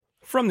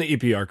From the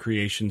EPR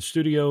Creation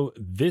Studio,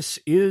 this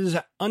is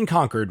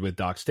Unconquered with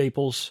Doc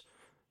Staples.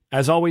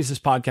 As always, this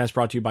podcast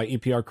brought to you by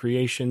EPR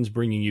Creations,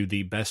 bringing you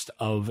the best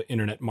of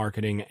internet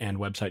marketing and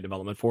website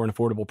development for an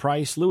affordable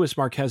price. Louis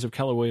Marquez of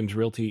Keller Williams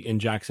Realty in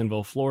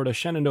Jacksonville, Florida.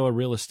 Shenandoah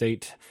Real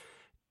Estate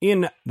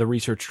in the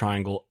Research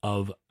Triangle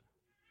of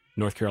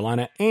North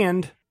Carolina.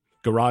 And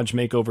Garage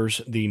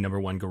Makeovers, the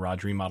 #1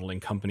 garage remodeling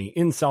company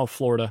in South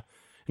Florida.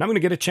 And I'm going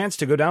to get a chance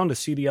to go down to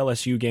see the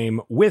LSU game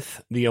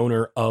with the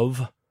owner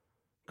of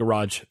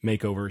Garage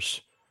Makeovers.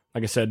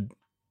 Like I said,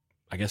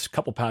 I guess a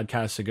couple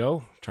podcasts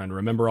ago, trying to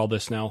remember all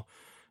this now.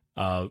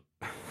 It's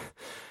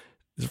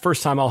the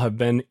first time I'll have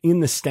been in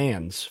the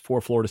stands for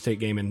a Florida State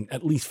game in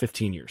at least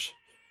 15 years.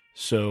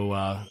 So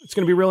it's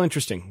going to be real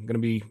interesting.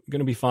 Going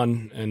to be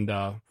fun,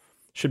 and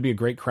should be a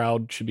great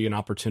crowd. Should be an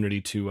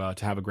opportunity to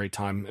have a great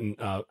time.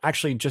 And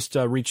actually, just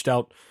reached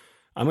out.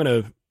 I'm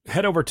going to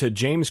head over to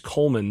James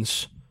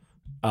Coleman's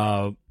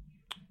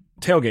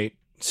tailgate.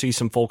 See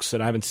some folks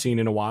that I haven't seen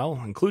in a while,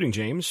 including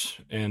James,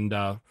 and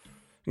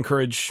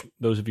encourage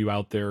those of you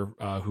out there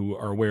who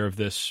are aware of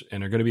this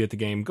and are going to be at the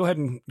game. Go ahead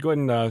and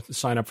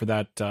sign up for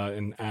that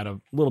and add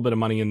a little bit of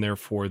money in there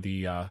for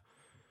the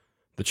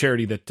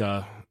charity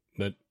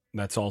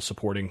that's all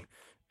supporting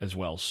as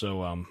well.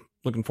 So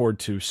looking forward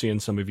to seeing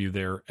some of you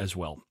there as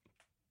well.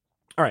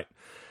 All right.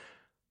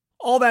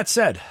 All that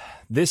said,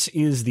 this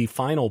is the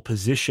final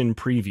position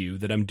preview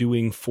that I'm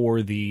doing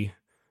for the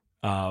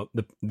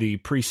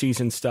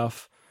preseason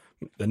stuff.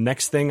 The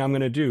next thing I'm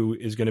going to do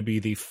is going to be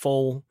the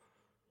full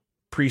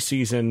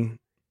preseason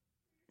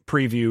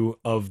preview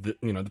of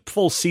the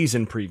full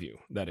season preview,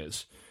 that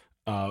is.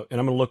 And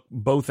I'm going to look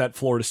both at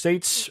Florida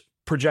State's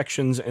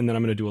projections, and then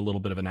I'm going to do a little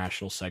bit of a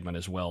national segment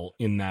as well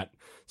in that,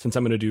 since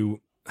I'm going to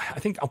do, I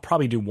think I'll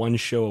probably do one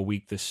show a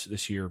week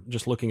this year,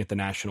 just looking at the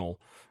national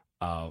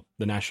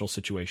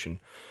situation.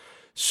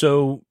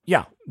 So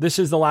yeah, this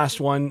is the last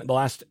one, the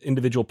last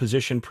individual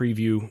position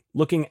preview,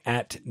 looking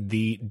at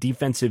the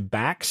defensive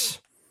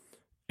backs.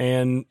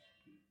 And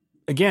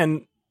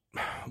again,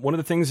 one of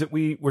the things that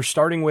we're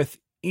starting with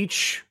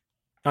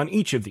on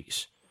each of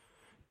these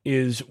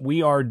is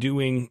we are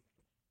doing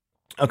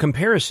a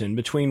comparison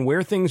between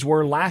where things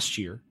were last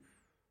year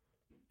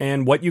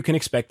and what you can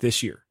expect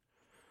this year.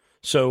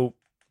 So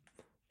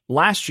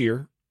last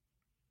year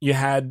you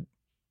had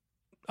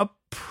a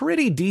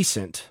pretty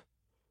decent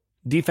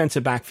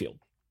defensive backfield,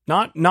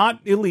 not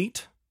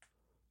elite,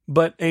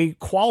 but a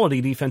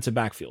quality defensive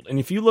backfield. And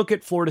if you look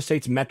at Florida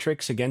State's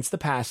metrics against the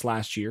pass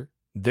last year,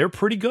 they're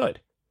pretty good.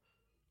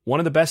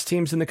 One of the best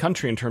teams in the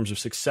country in terms of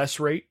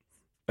success rate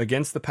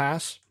against the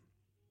pass,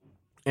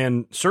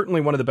 and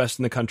certainly one of the best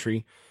in the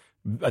country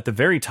at the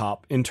very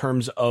top in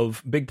terms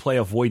of big play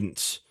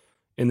avoidance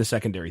in the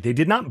secondary. They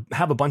did not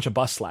have a bunch of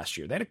busts last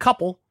year. They had a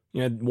couple.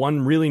 You had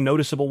one really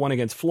noticeable one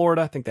against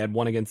Florida. I think they had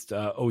one against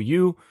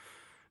OU.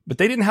 But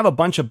they didn't have a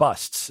bunch of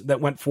busts that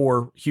went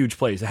for huge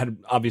plays. They had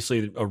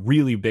obviously a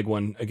really big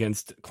one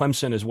against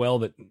Clemson as well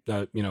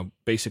that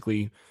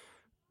basically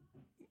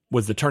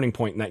was the turning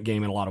point in that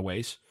game in a lot of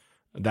ways.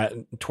 That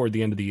toward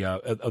the end of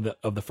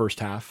the first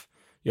half,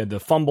 you had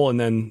the fumble and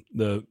then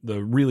the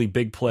really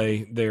big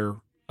play there.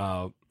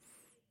 I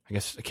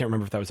guess I can't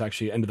remember if that was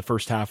actually end of the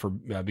first half or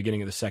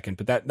beginning of the second.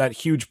 But that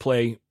huge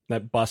play,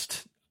 that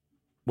bust,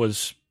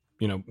 was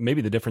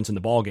maybe the difference in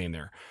the ball game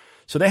there.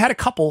 So they had a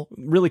couple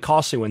really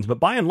costly ones,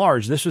 but by and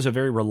large, this was a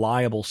very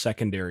reliable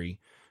secondary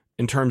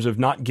in terms of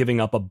not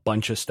giving up a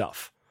bunch of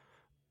stuff,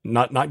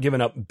 not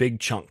giving up big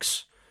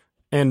chunks.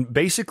 And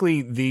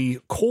basically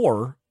the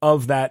core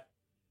of that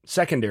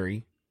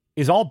secondary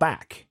is all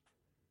back,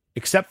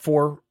 except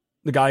for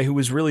the guy who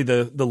was really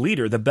the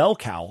leader, the bell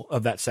cow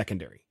of that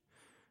secondary.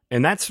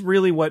 And that's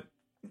really what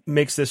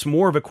makes this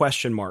more of a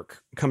question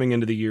mark coming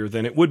into the year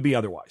than it would be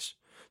otherwise.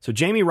 So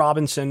Jamie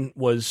Robinson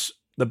was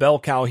the bell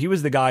cow. He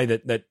was the guy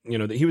that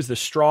he was the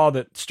straw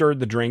that stirred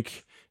the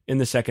drink in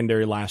the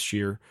secondary last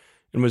year,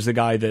 and was the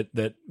guy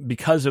that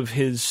because of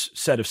his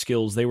set of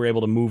skills, they were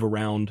able to move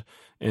around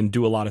and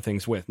do a lot of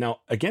things with.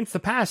 Now, against the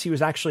pass, he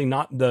was actually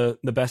not the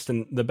best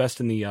in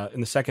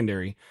the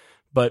secondary,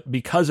 but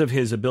because of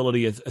his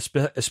ability,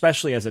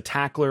 especially as a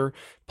tackler,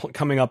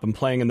 coming up and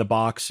playing in the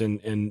box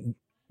and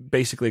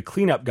basically a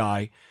cleanup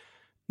guy,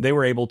 they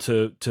were able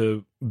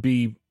to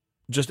be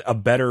just a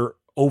better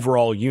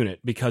overall unit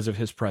because of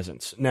his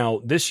presence.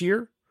 Now, this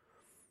year,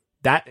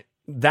 that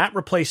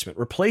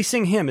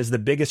replacing him is the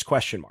biggest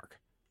question mark.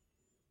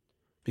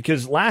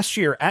 Because last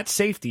year at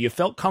safety, you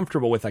felt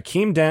comfortable with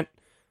Akeem Dent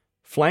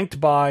flanked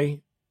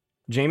by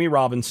Jamie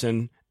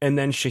Robinson and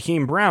then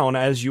Shaheem Brown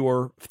as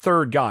your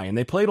third guy. And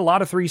they played a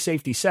lot of 3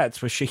 safety sets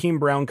with Shaheem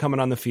Brown coming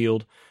on the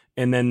field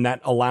and then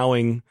that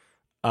allowing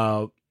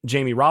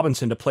Jamie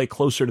Robinson to play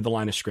closer to the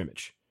line of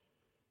scrimmage.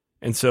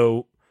 And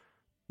so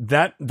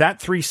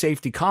that 3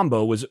 safety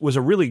combo was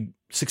a really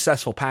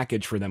successful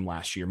package for them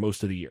last year,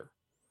 most of the year.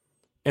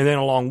 And then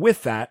along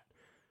with that,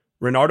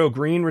 Renardo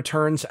Green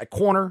returns at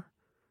corner.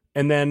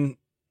 And then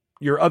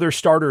your other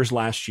starters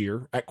last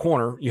year at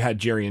corner, you had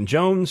Jerrion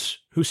Jones,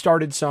 who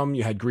started some.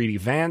 You had Greedy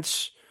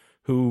Vance,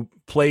 who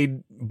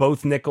played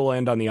both nickel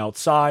and on the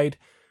outside.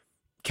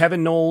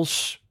 Kevin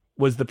Knowles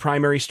was the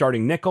primary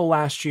starting nickel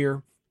last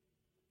year.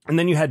 And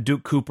then you had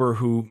Duke Cooper,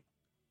 who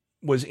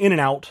was in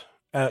and out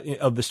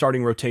of the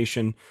starting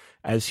rotation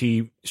as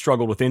he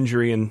struggled with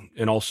injury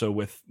and also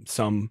with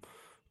some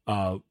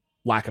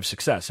lack of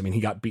success. I mean,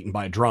 he got beaten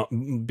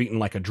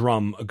like a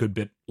drum a good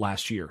bit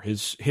last year.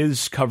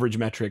 His coverage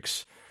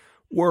metrics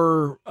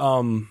were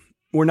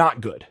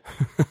not good.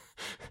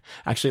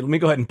 Actually, let me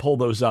go ahead and pull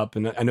those up.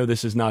 And I know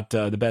this is not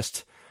the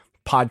best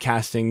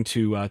podcasting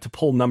to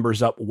pull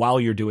numbers up while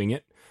you're doing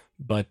it,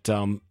 but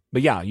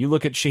yeah, you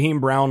look at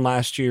Shaheem Brown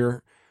last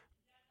year,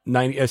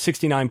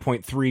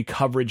 69.3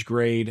 coverage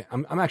grade.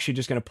 I'm actually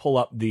just going to pull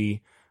up the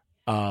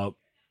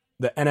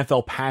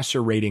NFL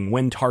passer rating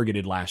when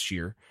targeted last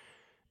year.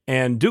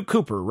 And Duke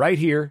Cooper right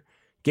here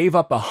gave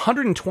up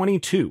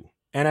 122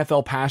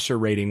 NFL passer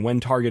rating when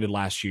targeted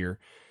last year.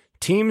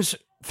 Teams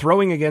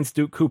throwing against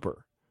Duke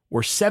Cooper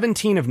were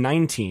 17 of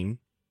 19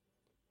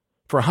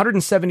 for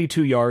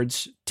 172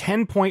 yards,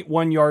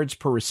 10.1 yards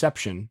per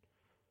reception.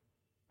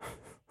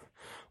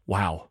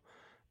 Wow.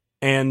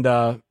 And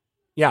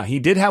yeah, he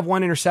did have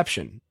one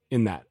interception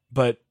in that,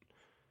 but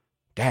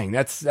dang,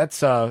 that's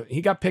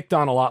he got picked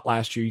on a lot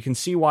last year. You can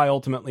see why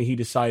ultimately he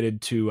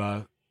decided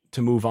to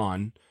move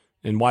on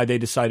and why they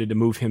decided to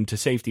move him to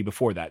safety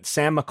before that.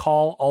 Sam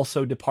McCall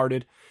also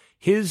departed.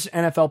 His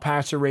NFL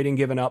passer rating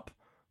given up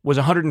was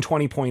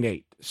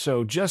 120.8.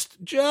 So just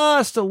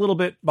a little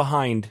bit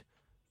behind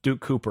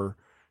Duke Cooper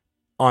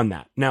on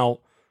that. Now,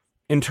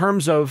 in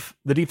terms of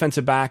the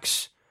defensive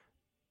backs,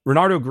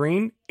 Renardo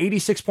Green,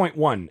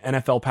 86.1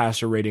 NFL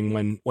passer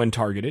rating when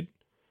targeted.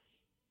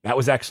 That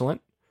was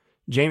excellent.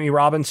 Jamie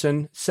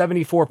Robinson,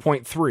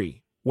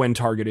 74.3 when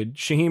targeted.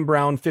 Shaheem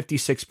Brown,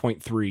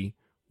 56.3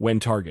 when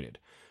targeted.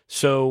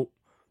 So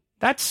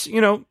that's,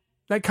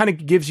 that kind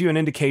of gives you an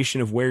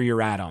indication of where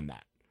you're at on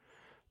that.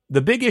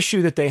 The big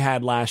issue that they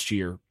had last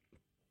year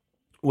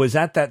was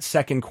at that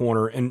second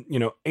corner. And,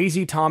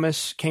 A.Z.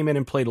 Thomas came in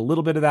and played a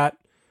little bit of that,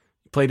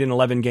 played in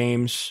 11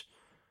 games,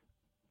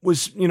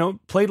 was,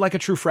 played like a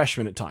true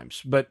freshman at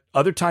times. But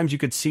other times you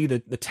could see the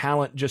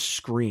talent just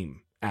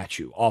scream at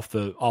you off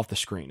the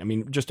screen. I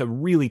mean, just a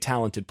really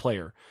talented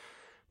player.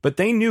 But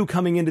they knew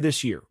coming into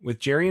this year with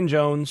Jarrian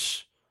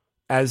Jones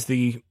as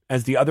the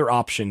other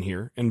option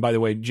here. And by the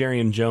way,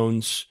 Jarrian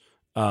Jones,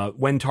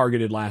 when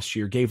targeted last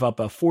year, gave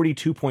up a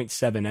 42.7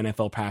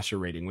 NFL passer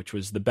rating, which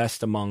was the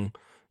best among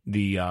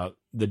the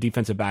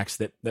defensive backs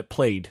that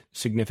played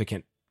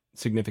significant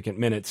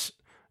minutes.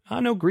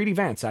 No, Greedy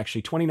Vance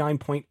actually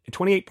 28.9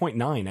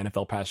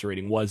 NFL passer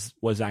rating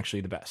was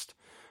actually the best.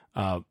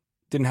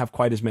 Didn't have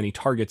quite as many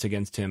targets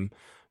against him,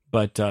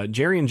 but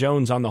Jarrian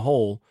Jones on the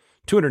whole,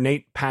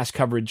 208 pass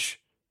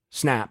coverage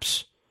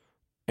snaps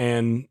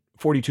and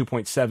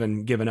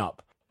 42.7 given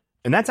up.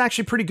 And that's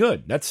actually pretty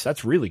good.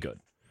 That's really good.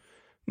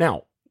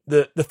 Now,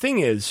 the thing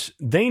is,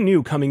 they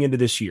knew coming into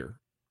this year,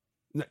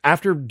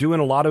 after doing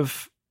a lot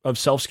of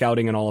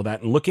self-scouting and all of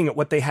that, and looking at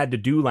what they had to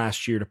do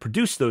last year to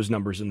produce those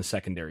numbers in the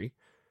secondary,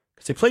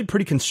 because they played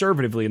pretty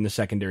conservatively in the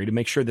secondary to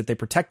make sure that they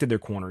protected their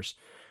corners.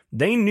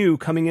 They knew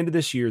coming into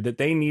this year that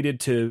they needed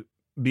to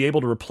be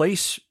able to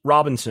replace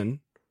Robinson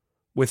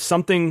with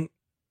something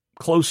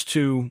close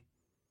to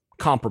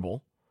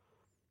comparable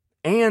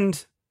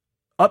and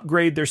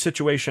upgrade their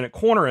situation at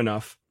corner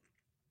enough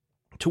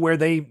to where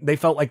they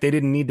felt like they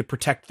didn't need to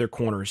protect their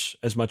corners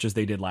as much as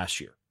they did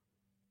last year.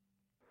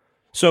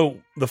 So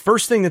the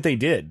first thing that they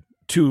did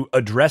to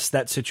address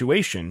that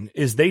situation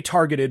is they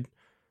targeted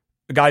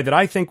a guy that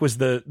I think was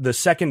the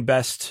second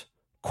best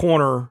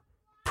corner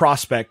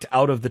prospect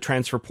out of the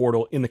transfer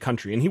portal in the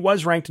country. And he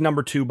was ranked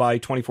number 2 by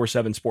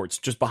 24/7 Sports,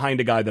 just behind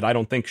a guy that I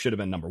don't think should have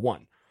been number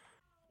 1.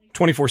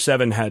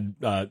 24/7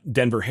 had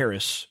Denver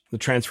Harris, the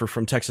transfer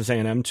from Texas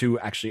A&M to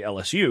actually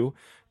LSU,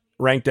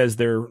 ranked as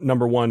their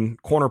number 1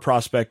 corner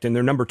prospect and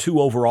their number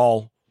 2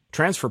 overall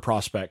transfer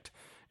prospect.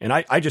 And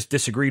I just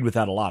disagreed with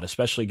that a lot,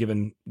 especially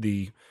given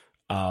the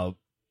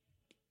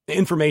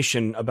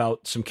information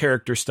about some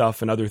character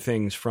stuff and other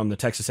things from the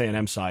Texas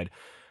A&M side.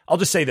 I'll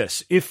just say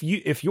this. If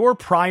your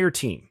prior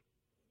team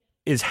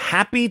is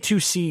happy to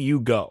see you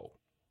go,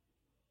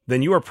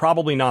 then you are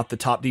probably not the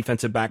top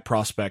defensive back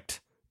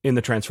prospect in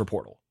the transfer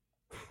portal.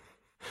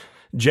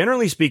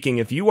 Generally speaking,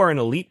 if you are an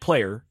elite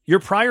player, your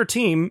prior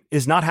team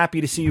is not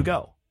happy to see you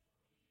go.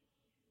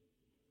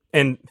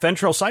 And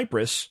Fentrell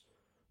Cypress,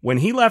 when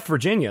he left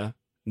Virginia,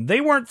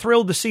 they weren't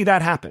thrilled to see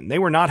that happen. They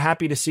were not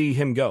happy to see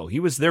him go. He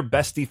was their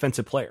best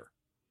defensive player.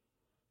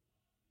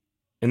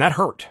 And that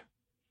hurt.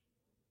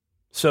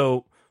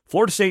 So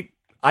Florida State,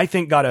 I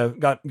think, got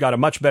a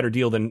much better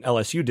deal than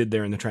LSU did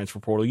there in the transfer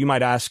portal. You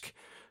might ask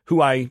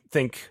who I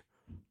think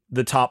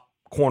the top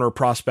corner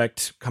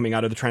prospect coming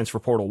out of the transfer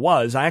portal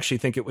was. I actually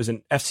think it was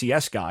an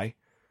FCS guy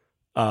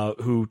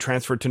who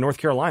transferred to North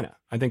Carolina.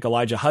 I think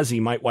Elijah Huzzy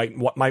might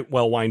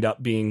well wind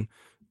up being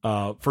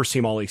first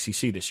team All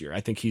ACC this year.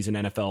 I think he's an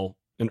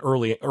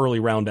early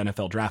round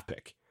NFL draft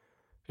pick.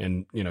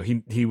 And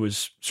he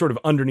was sort of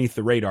underneath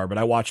the radar, but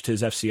I watched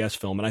his FCS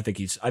film and I think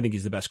he's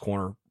the best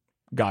corner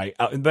guy,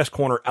 the best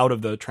corner out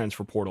of the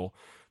transfer portal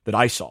that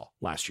I saw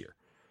last year.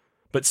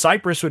 But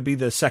Cypress would be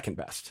the second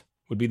best,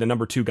 would be the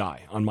number 2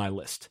 guy on my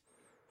list.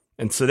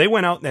 And so they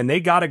went out and they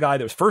got a guy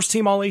that was first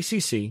team all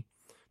ACC,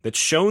 that's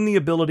shown the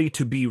ability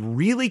to be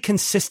really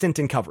consistent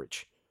in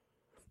coverage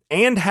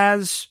and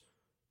has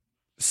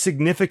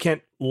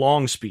significant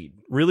long speed,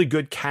 really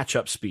good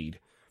catch-up speed,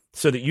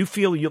 so that you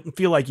feel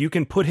like you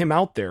can put him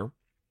out there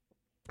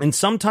and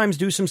sometimes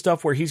do some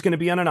stuff where he's going to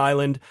be on an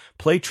island,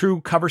 play true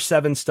cover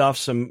 7 stuff,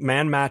 some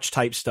man match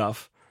type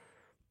stuff,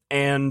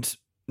 and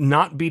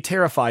not be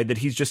terrified that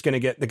he's just going to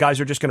get, the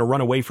guys are just going to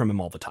run away from him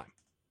all the time.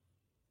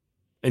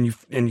 And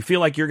you feel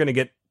like you're going to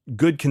get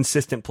good,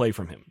 consistent play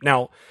from him.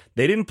 Now,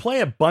 they didn't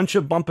play a bunch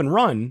of bump and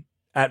run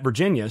at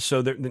Virginia,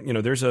 so there,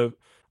 there's a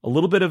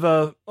little bit of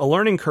a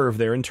learning curve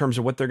there in terms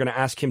of what they're going to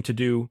ask him to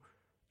do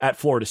at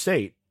Florida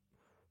State.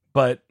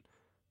 But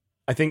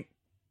I think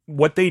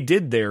what they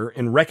did there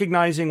in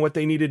recognizing what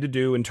they needed to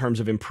do in terms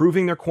of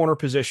improving their corner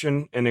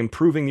position and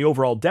improving the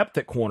overall depth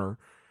at corner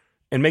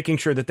and making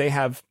sure that they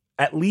have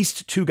at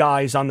least 2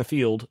 guys on the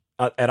field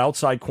at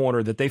outside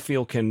corner that they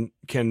feel can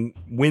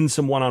win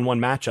some one-on-one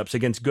matchups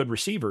against good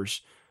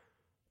receivers,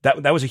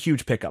 that was a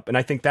huge pickup. And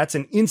I think that's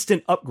an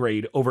instant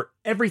upgrade over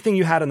everything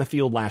you had on the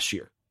field last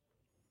year.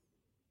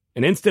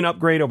 An instant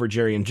upgrade over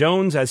Jerrion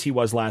Jones as he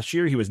was last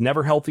year. He was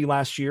never healthy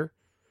last year.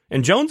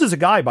 And Jones is a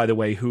guy, by the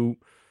way, who,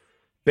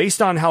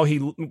 based on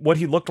what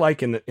he looked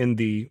like in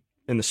the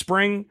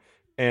spring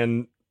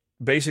and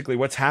basically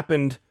what's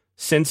happened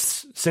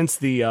since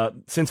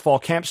fall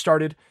camp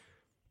started,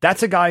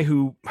 that's a guy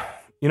who,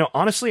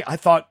 honestly, I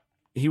thought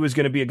he was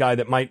going to be a guy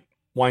that might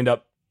wind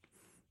up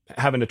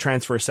having to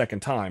transfer a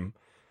second time.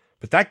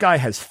 But that guy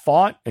has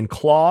fought and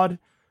clawed.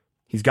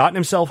 He's gotten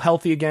himself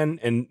healthy again,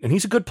 and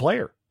he's a good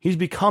player. He's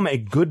become a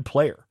good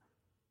player.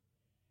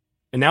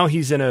 And now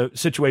he's in a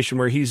situation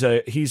where he's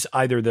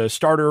either the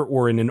starter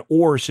or in an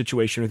or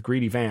situation with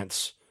Greedy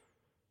Vance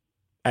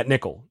at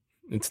nickel.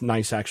 It's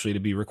nice actually to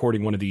be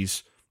recording one of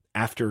these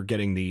after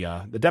getting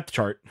the depth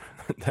chart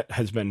that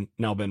has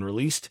now been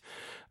released.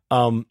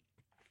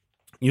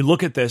 You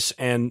look at this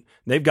and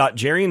they've got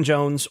Jerrion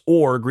Jones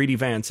or Greedy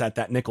Vance at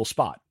that nickel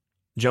spot.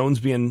 Jones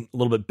being a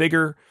little bit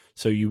bigger,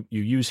 so you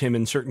use him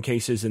in certain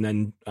cases,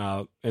 and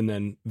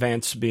then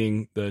Vance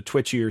being the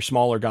twitchier,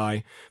 smaller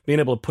guy, being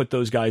able to put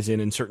those guys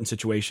in certain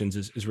situations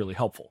is really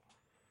helpful.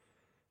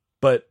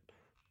 But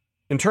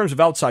in terms of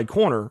outside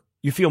corner,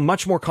 you feel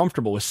much more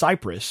comfortable with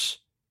Cypress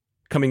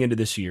coming into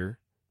this year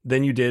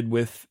than you did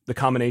with the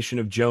combination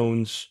of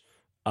Jones,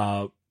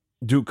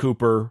 Duke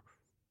Cooper,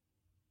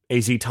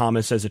 A.Z.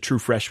 Thomas as a true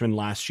freshman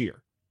last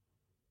year.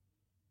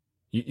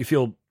 You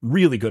feel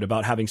really good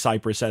about having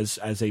Cypress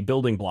as a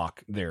building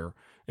block there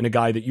and a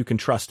guy that you can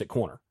trust at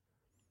corner.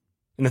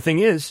 And the thing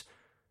is,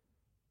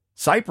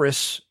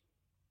 Cypress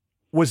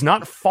was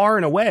not far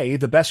and away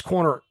the best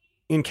corner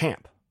in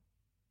camp.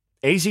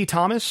 A.Z.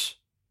 Thomas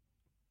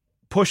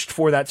pushed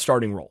for that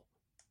starting role,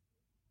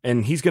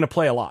 and he's going to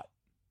play a lot.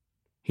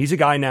 He's a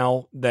guy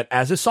now that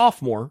as a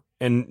sophomore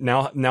and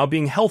now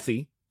being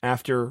healthy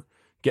after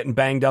getting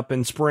banged up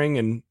in spring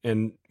and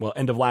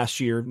end of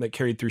last year that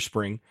carried through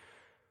spring,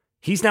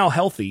 he's now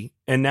healthy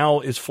and now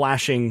is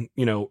flashing,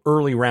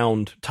 early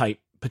round type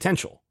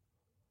potential.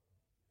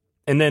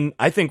 And then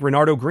I think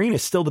Renardo Green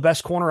is still the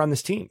best corner on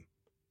this team.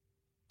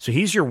 So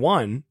he's your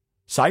 1.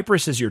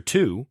 Cypress is your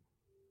 2.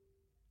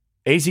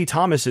 A.Z.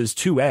 Thomas is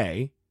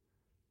 2A.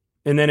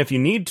 And then if you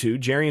need to,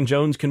 Jerrion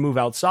Jones can move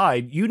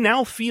outside. You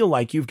now feel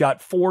like you've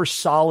got 4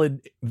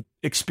 solid,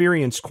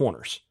 experienced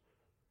corners.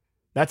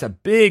 That's a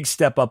big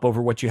step up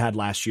over what you had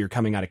last year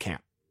coming out of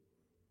camp.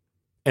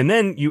 And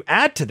then you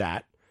add to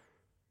that,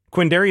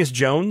 Quindarius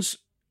Jones,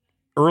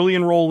 early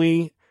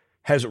enrollee,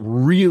 has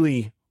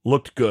really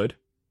looked good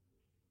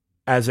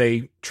as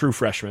a true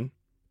freshman.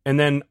 And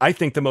then I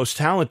think the most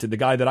talented, the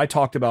guy that I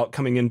talked about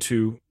coming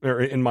into,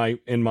 or in my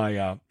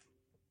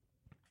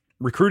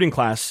recruiting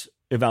class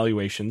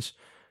evaluations,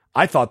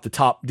 I thought the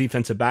top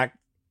defensive back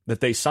that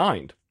they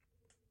signed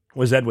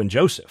was Edwin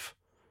Joseph,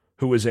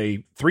 who was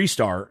a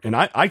 3-star. And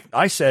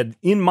I said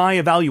in my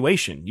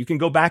evaluation, you can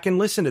go back and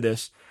listen to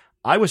this,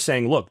 I was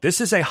saying, look, this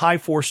is a high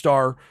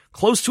 4-star,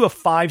 close to a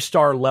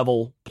 5-star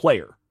level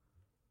player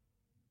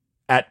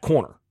at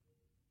corner.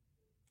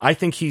 I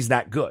think he's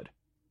that good.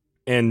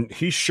 And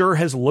he sure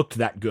has looked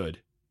that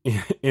good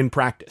in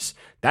practice.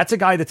 That's a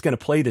guy that's going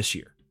to play this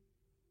year.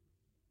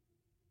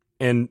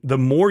 And the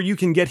more you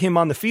can get him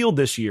on the field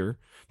this year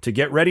to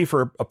get ready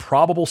for a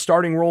probable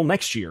starting role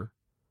next year,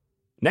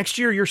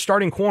 your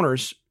starting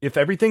corners, if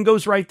everything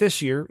goes right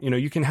this year,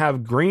 you can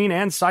have Green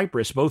and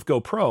Cypress both go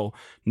pro.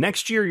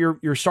 Next year,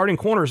 your starting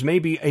corners may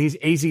be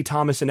A.Z.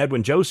 Thomas and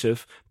Edwin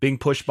Joseph being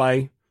pushed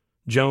by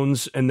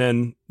Jones, and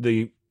then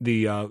the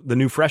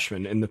new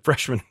freshmen and the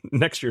freshmen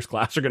next year's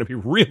class are going to be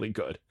really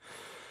good.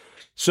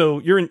 So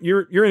you're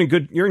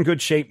in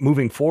good shape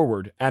moving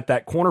forward at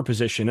that corner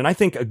position, and I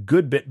think a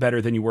good bit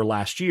better than you were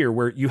last year,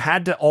 where you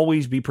had to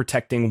always be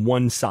protecting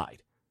one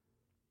side.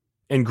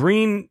 And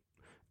Green,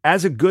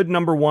 as a good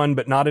number 1,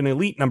 but not an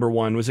elite number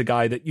 1, was a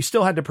guy that you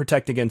still had to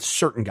protect against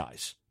certain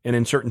guys. and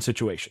in certain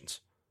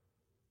situations.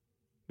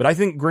 But I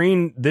think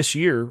Green this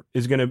year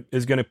is going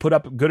to put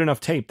up good enough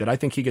tape that I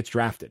think he gets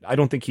drafted. I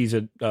don't think he's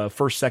a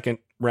first, second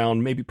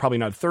round, probably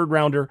not a third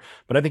rounder,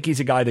 but I think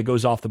he's a guy that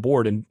goes off the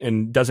board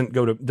and doesn't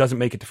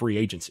make it to free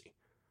agency.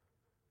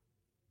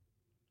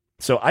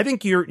 So I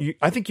think you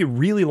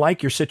really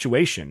like your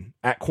situation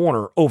at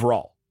corner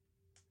overall.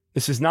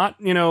 This is not,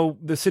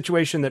 the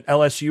situation that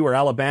LSU or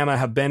Alabama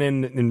have been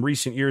in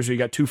recent years where you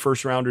got 2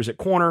 first rounders at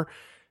corner.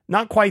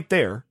 Not quite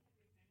there,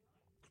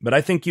 but I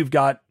think you've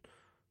got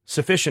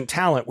sufficient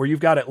talent where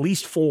you've got at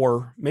least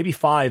 4, maybe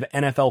 5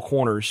 NFL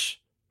corners,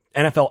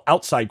 NFL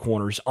outside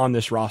corners on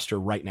this roster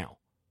right now.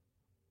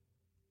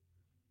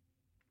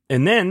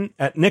 And then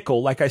at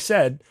nickel, like I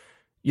said,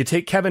 you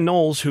take Kevin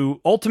Knowles,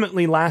 who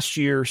ultimately last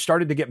year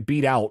started to get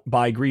beat out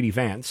by Greedy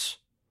Vance.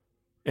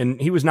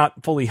 And he was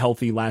not fully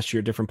healthy last year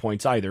at different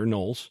points either,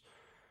 Knowles.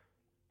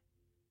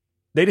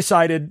 They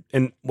decided,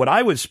 and what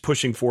I was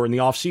pushing for in the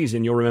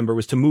offseason, you'll remember,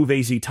 was to move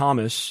A.Z.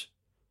 Thomas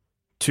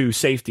to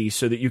safety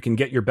so that you can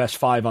get your best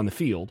 5 on the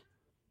field.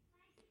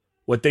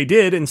 What they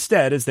did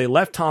instead is they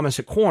left Thomas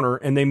at corner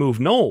and they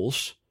moved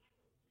Knowles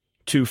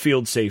to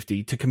field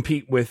safety to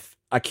compete with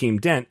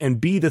Akeem Dent and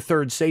be the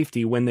third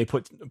safety when they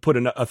put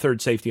a third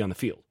safety on the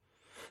field.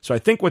 So I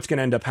think what's going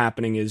to end up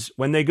happening is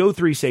when they go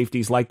 3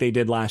 safeties like they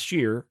did last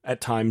year at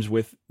times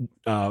with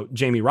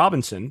Jamie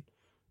Robinson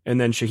and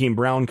then Shaheem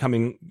Brown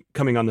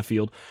coming on the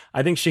field,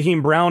 I think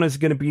Shaheem Brown is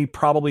going to be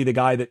probably the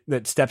guy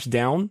that steps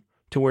down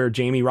to where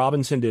Jamie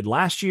Robinson did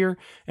last year,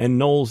 and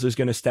Knowles is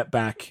going to step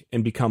back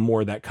and become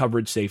more of that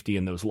coverage safety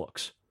in those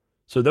looks.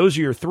 So those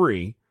are your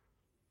 3.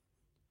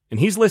 And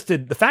he's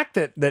listed, the fact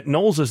that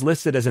Knowles is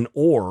listed as an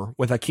or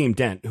with Akeem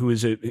Dent, who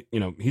is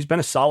he's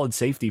been a solid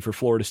safety for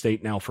Florida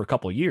State now for a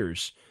couple of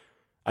years.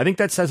 I think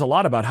that says a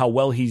lot about how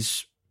well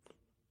he's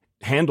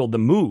handled the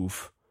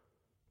move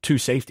to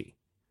safety.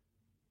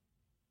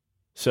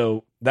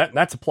 So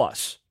that's a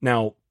plus.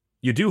 Now,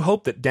 you do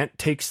hope that Dent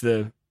takes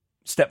the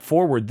step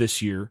forward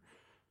this year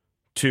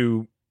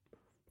to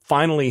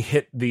finally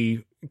hit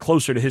the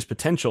closer to his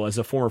potential as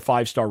a former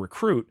 5-star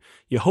recruit.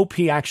 You hope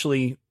he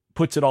actually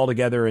puts it all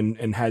together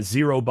and has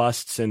 0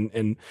 busts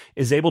and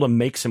is able to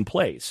make some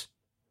plays.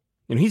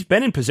 And he's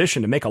been in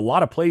position to make a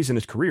lot of plays in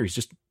his career. He's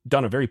just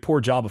done a very poor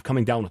job of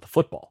coming down with the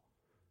football.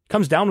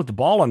 Comes down with the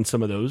ball on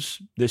some of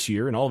those this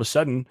year, and all of a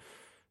sudden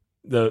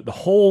the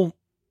whole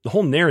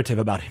narrative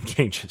about him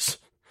changes.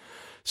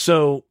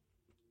 So,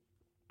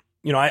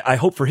 I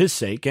hope for his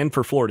sake and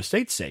for Florida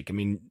State's sake.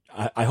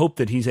 I hope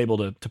that he's able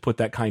to put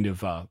that kind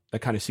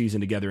of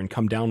season together and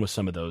come down with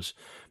some of those.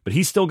 But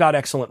he's still got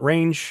excellent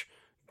range,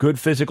 good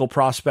physical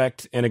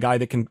prospect, and a guy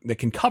that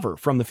can cover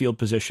from the field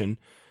position,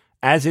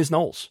 as is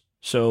Knowles.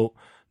 So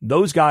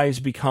those guys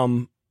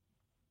become,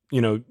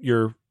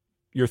 your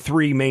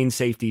 3 main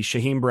safeties: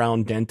 Shaheem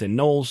Brown, Dent, and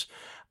Knowles.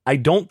 I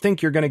don't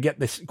think you're going to get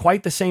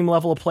quite the same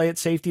level of play at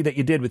safety that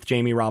you did with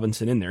Jamie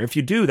Robinson in there. If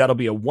you do, that'll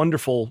be a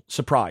wonderful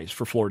surprise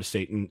for Florida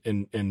State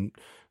and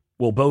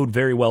will bode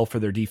very well for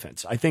their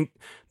defense. I think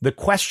the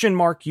question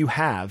mark you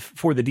have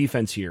for the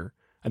defense here,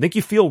 I think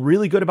you feel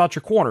really good about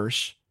your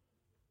corners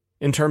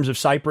in terms of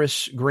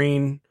Cypress,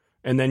 Green,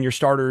 and then your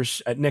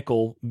starters at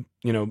nickel,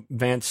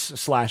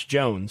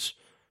 Vance/Jones,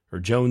 or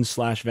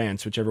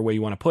Jones/Vance, whichever way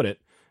you want to put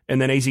it. And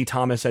then A.Z.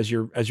 Thomas as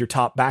your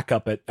top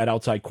backup at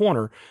outside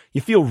corner. You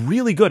feel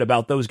really good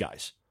about those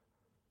guys.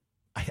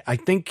 I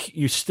think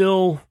you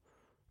still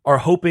are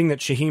hoping that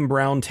Shaheem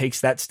Brown takes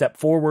that step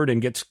forward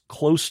and gets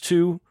close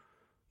to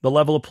the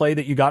level of play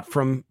that you got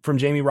from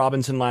Jamie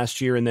Robinson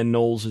last year, and then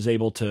Knowles is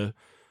able to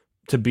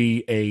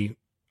be a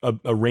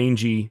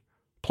rangy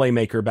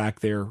playmaker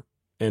back there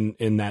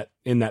in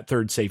that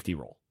third safety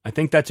role. I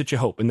think that's what you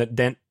hope, and that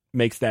Dent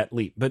makes that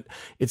leap. But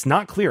it's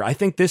not clear. I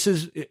think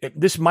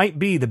this might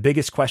be the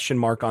biggest question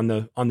mark on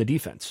the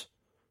defense,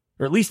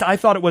 or at least I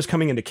thought it was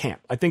coming into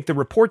camp. I think the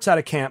reports out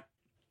of camp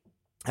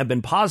have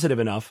been positive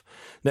enough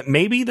that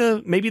maybe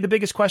the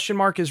biggest question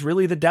mark is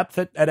really the depth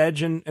at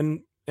edge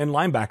and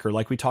linebacker,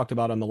 like we talked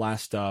about on the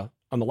last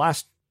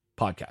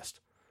podcast.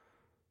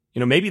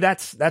 Maybe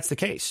that's the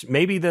case.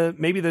 Maybe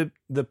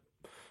the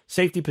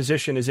safety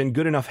position is in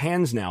good enough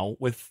hands now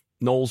with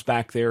Knowles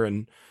back there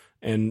and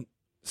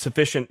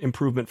sufficient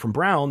improvement from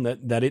Brown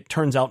that it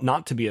turns out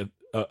not to be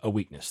a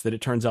weakness, that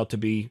it turns out to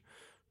be,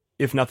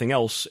 if nothing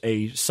else,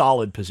 a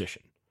solid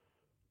position.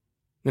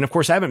 And of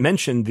course, I haven't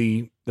mentioned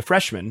the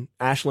freshman,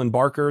 Ashlyn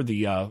Barker,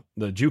 the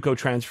JUCO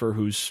transfer,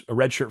 who's a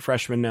redshirt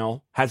freshman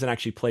now, hasn't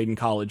actually played in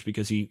college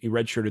because he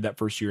redshirted that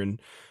first year in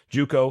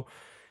JUCO.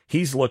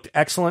 He's looked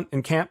excellent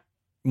in camp,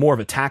 more of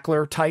a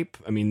tackler type.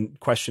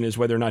 Question is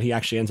whether or not he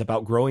actually ends up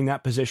outgrowing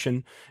that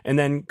position. And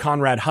then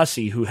Conrad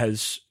Hussey, who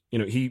has,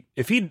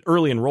 if he'd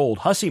early enrolled,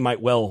 Hussey might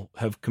well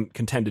have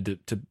contended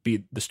to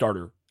be the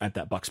starter at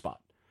that buck spot.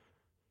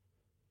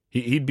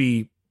 He'd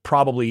be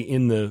probably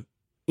in the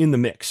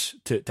mix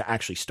to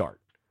actually start.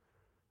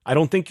 I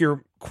don't think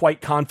you're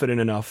quite confident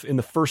enough in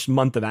the first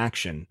month of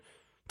action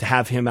to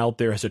have him out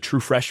there as a true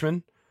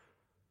freshman,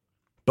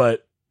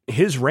 but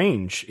his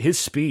range, his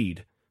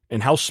speed,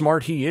 and how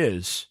smart he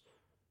is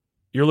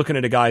you're looking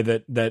at a guy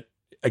that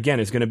again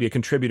is going to be a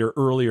contributor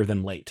earlier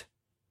than late.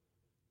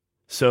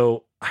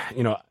 So,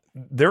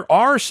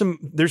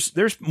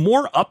 there's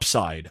more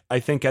upside, I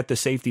think, at the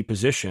safety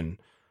position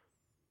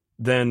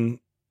than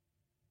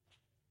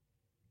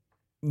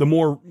the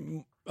more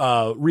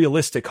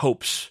realistic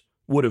hopes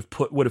would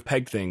have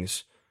pegged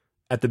things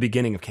at the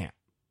beginning of camp.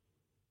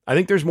 I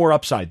think there's more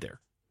upside there.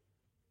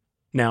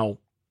 Now,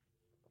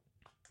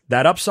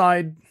 that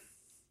upside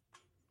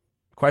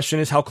question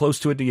is, how close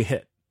to it do you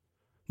hit?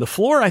 The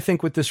floor, I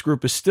think, with this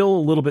group is still a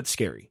little bit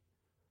scary.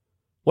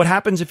 What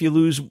happens if you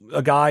lose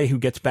a guy who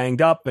gets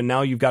banged up, and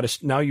now you've got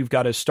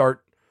to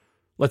start,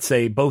 let's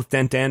say, both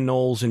Dent and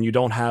Knowles, and you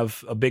don't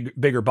have a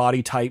bigger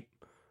body type,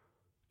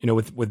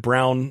 with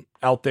Brown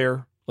out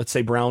there. Let's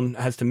say Brown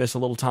has to miss a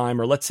little time,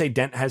 or let's say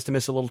Dent has to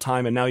miss a little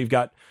time, and now you've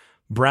got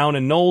Brown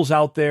and Knowles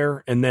out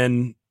there, and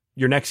then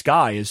your next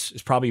guy is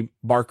probably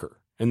Barker.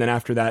 And then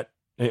after that,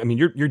 I mean,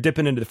 you're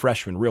dipping into the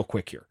freshman real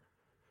quick here.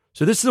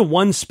 So this is the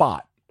one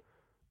spot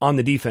on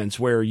the defense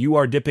where you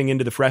are dipping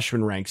into the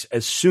freshman ranks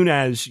as soon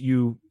as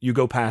you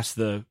go past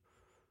the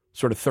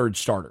sort of third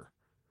starter.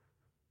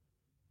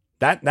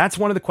 That's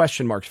one of the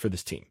question marks for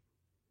this team.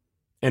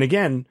 And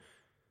again,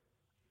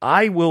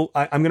 I'm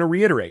going to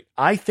reiterate,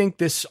 I think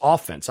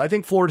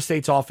Florida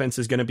State's offense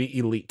is going to be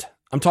elite.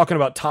 I'm talking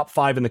about top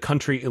 5 in the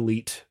country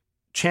elite,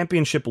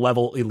 championship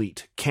level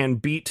elite, can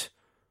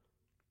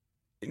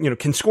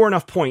score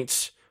enough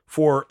points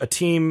for a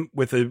team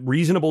with a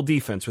reasonable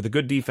defense, with a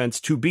good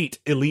defense, to beat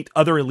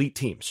other elite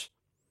teams.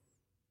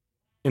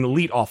 An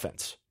elite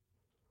offense.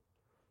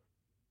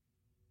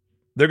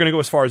 They're going to go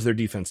as far as their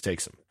defense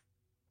takes them.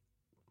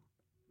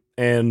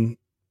 And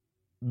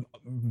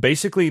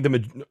basically,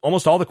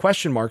 almost all the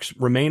question marks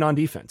remain on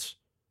defense.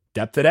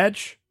 Depth at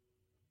edge,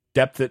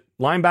 depth at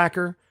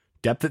linebacker,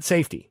 depth at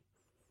safety.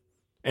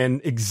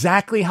 And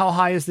exactly how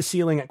high is the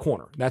ceiling at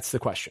corner? That's the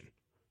question.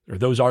 Or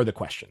those are the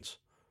questions.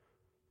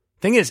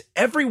 Thing is,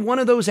 every one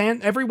of those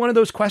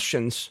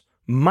questions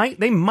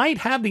might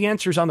have the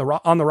answers on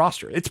the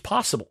roster. It's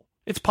possible.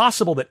 It's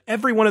possible that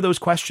every one of those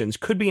questions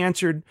could be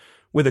answered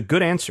with a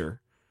good answer,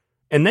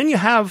 and then you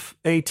have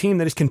a team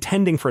that is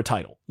contending for a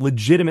title,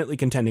 legitimately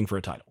contending for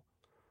a title.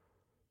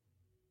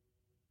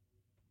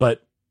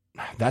 But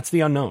that's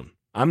the unknown.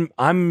 I'm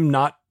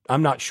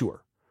not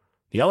sure.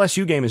 The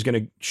LSU game is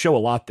going to show a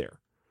lot there.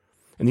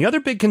 And the other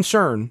big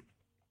concern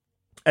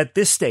at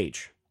this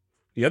stage,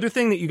 the other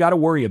thing that you got to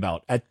worry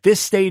about at this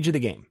stage of the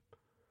game,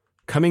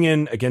 coming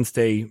in against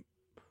an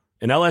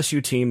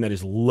LSU team that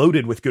is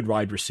loaded with good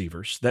wide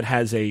receivers, that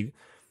has a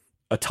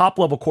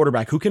top-level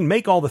quarterback who can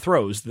make all the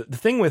throws. The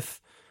thing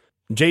with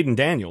Jaden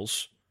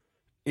Daniels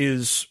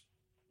is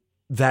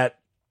that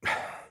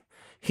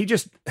he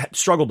just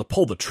struggled to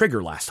pull the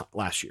trigger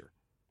last year.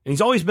 And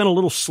he's always been a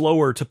little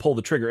slower to pull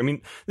the trigger. I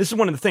mean, this is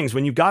one of the things,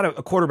 when you've got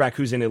a quarterback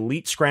who's an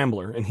elite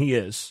scrambler, and he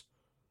is,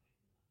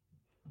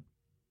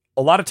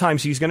 a lot of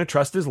times he's going to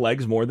trust his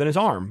legs more than his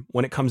arm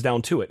when it comes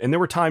down to it. And there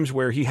were times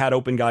where he had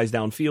open guys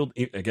downfield.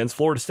 Against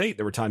Florida State,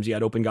 there were times he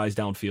had open guys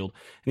downfield,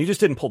 and he just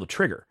didn't pull the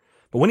trigger.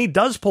 But when he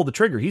does pull the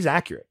trigger, he's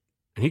accurate.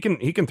 And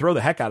he can throw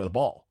the heck out of the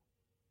ball.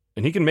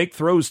 And he can make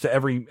throws to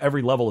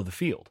every level of the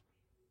field.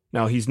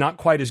 Now, he's not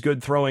quite as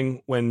good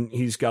throwing when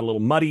he's got a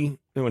little muddy.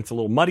 When it's a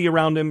little muddy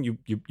around him,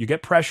 you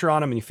get pressure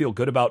on him, and you feel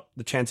good about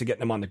the chance of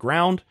getting him on the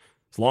ground,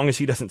 as long as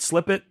he doesn't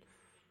slip it.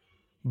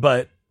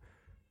 But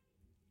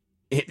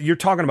you're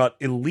talking about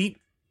elite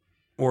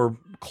or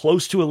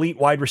close to elite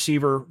wide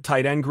receiver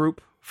tight end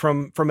group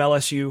from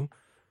LSU,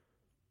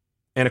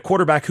 and a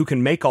quarterback who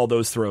can make all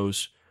those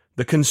throws.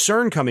 The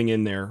concern coming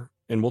in there,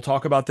 and we'll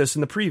talk about this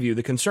in the preview,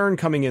 the concern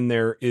coming in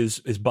there is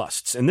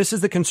busts. And this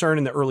is the concern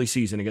in the early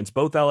season against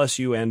both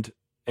LSU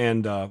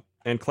and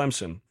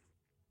Clemson,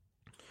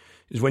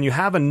 is when you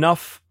have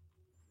enough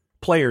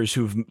players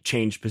who've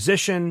changed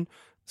position,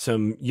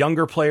 some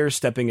younger players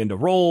stepping into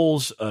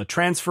roles, a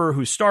transfer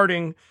who's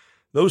starting,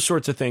 those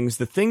sorts of things.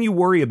 The thing you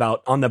worry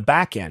about on the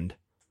back end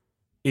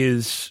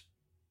is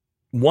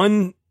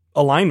one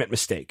alignment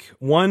mistake,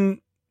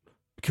 one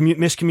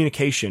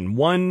miscommunication,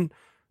 one,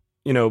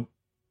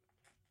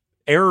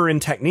 error in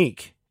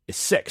technique is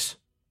 6.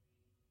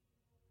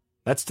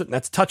 That's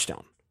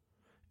touchdown.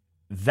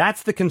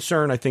 That's the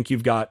concern I think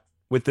you've got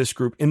with this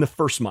group in the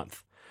first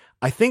month.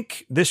 I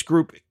think this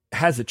group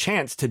has a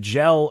chance to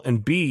gel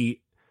and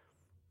be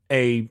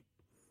a,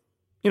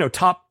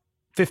 top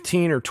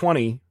 15 or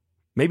 20,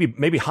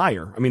 maybe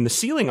higher. I mean, the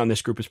ceiling on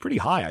this group is pretty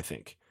high, I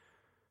think.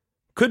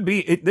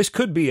 This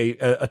could be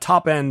a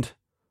top end,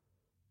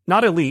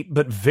 not elite,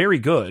 but very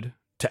good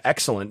to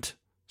excellent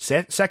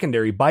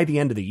secondary by the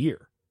end of the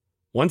year.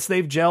 Once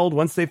they've gelled,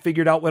 once they've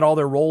figured out what all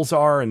their roles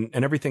are and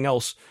everything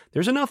else,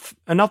 there's enough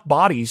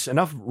bodies,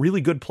 enough really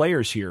good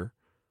players here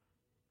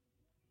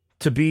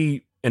to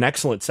be an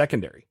excellent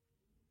secondary.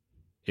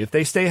 If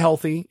they stay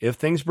healthy, if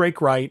things break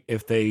right,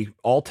 if they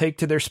all take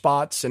to their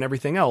spots and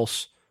everything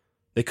else,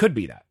 they could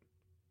be that.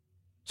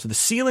 So the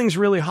ceiling's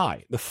really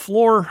high. The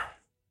floor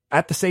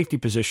at the safety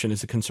position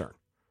is a concern.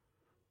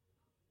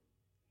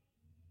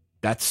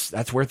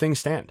 That's where things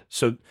stand.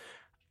 So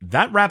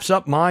that wraps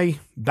up my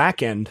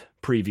back-end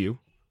preview,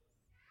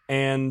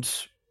 and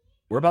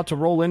we're about to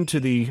roll into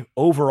the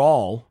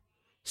overall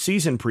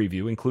season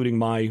preview, including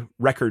my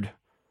record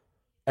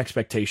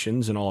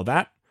expectations and all of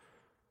that.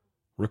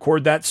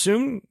 Record that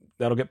soon.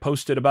 That'll get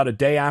posted about a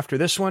day after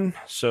this one,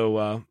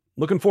 so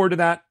looking forward to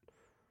that.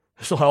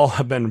 This will all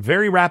have been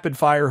very rapid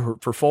fire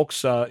for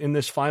folks in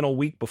this final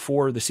week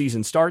before the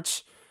season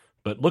starts,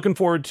 but looking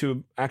forward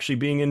to actually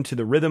being into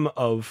the rhythm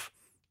of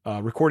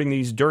recording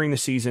these during the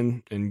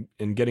season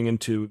and getting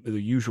into the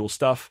usual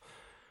stuff.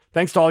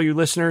 Thanks to all you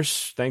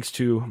listeners. Thanks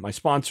to my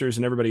sponsors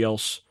and everybody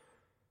else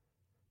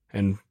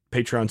and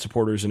Patreon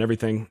supporters and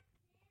everything.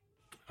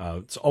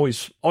 It's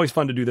always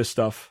fun to do this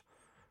stuff.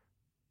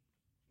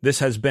 This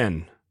has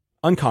been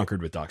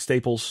Unconquered with Doc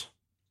Staples.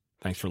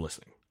 Thanks for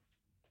listening.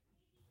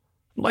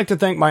 I'd like to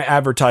thank my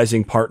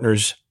advertising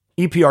partners,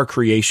 EPR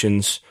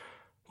Creations,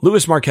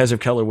 Louis Marquez of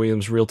Keller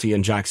Williams Realty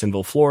in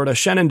Jacksonville, Florida,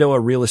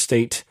 Shenandoah Real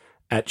Estate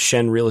at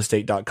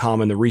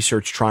shenrealestate.com in the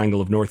Research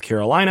Triangle of North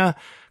Carolina,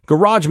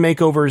 Garage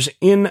Makeovers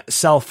in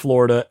South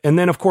Florida, and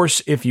then, of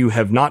course, if you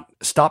have not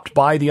stopped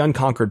by the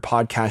Unconquered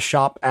Podcast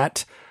shop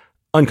at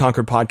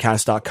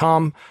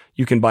unconqueredpodcast.com,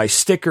 you can buy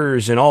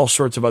stickers and all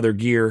sorts of other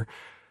gear.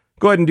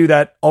 Go ahead and do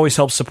that. Always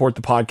helps support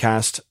the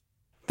podcast.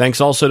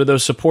 Thanks also to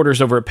those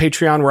supporters over at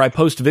Patreon, where I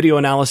post video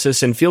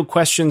analysis and field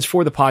questions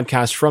for the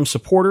podcast from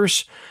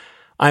supporters.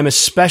 I'm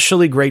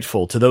especially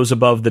grateful to those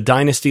above the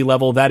Dynasty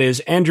level. That is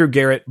Andrew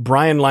Garrett,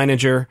 Brian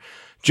Leininger,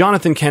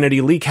 Jonathan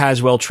Kennedy, Lee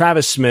Caswell,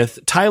 Travis Smith,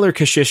 Tyler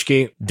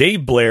Kashishki,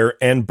 Dave Blair,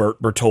 and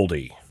Bert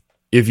Bertoldi.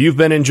 If you've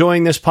been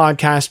enjoying this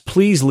podcast,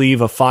 please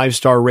leave a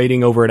 5-star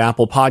rating over at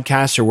Apple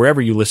Podcasts or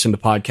wherever you listen to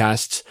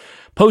podcasts.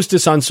 Post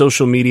us on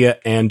social media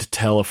and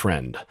tell a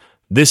friend.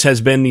 This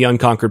has been the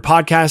Unconquered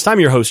Podcast.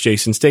 I'm your host,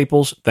 Jason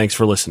Staples. Thanks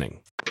for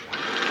listening.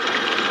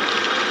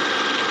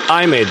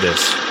 I made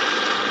this.